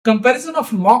Comparison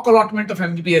of mock allotment of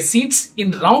MBBS seats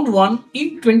in round 1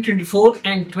 in 2024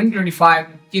 and 2025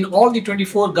 in all the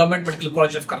 24 government medical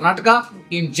colleges of Karnataka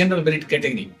in general merit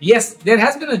category. Yes, there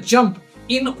has been a jump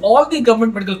in all the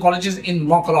government medical colleges in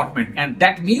mock allotment, and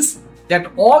that means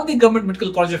that all the government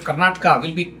medical colleges of Karnataka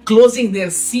will be closing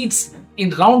their seats in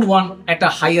round 1 at a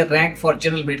higher rank for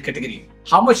general merit category.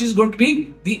 How much is going to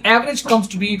be? The average comes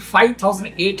to be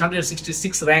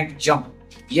 5,866 rank jump.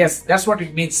 Yes, that's what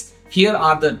it means. Here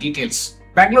are the details.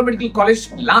 Bangalore Medical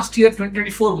College last year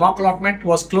 2024 mock allotment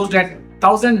was closed at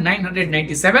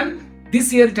 1,997.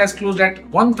 This year it has closed at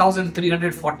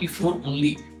 1,344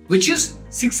 only, which is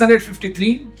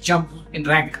 653 jump in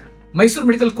rank. Mysore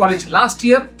Medical College last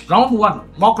year round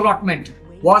 1 mock allotment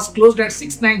was closed at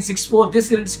 6,964. This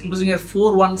year it is closing at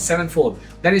 4,174.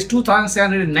 That is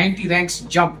 2,790 ranks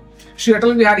jump. Shri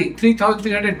Atal Bihari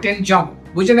 3,310 jump.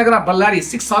 Vijayanagara Ballari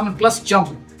 6,000 plus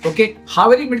jump. Okay,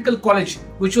 Haveri Medical College,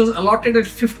 which was allotted at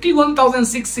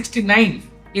 51,669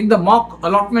 in the mock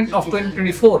allotment of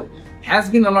 2024, has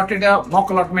been allotted a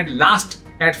mock allotment last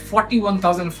at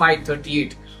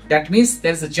 41,538. That means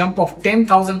there is a jump of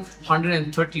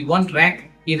 10,131 rank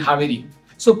in Haveri.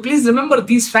 So please remember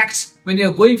these facts when you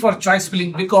are going for choice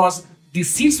filling, because the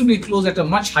seats will be closed at a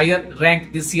much higher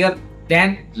rank this year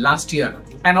than last year.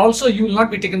 And also you will not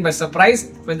be taken by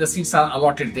surprise when the seats are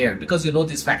allotted there, because you know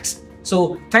these facts.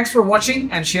 So thanks for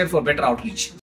watching and share for better outreach.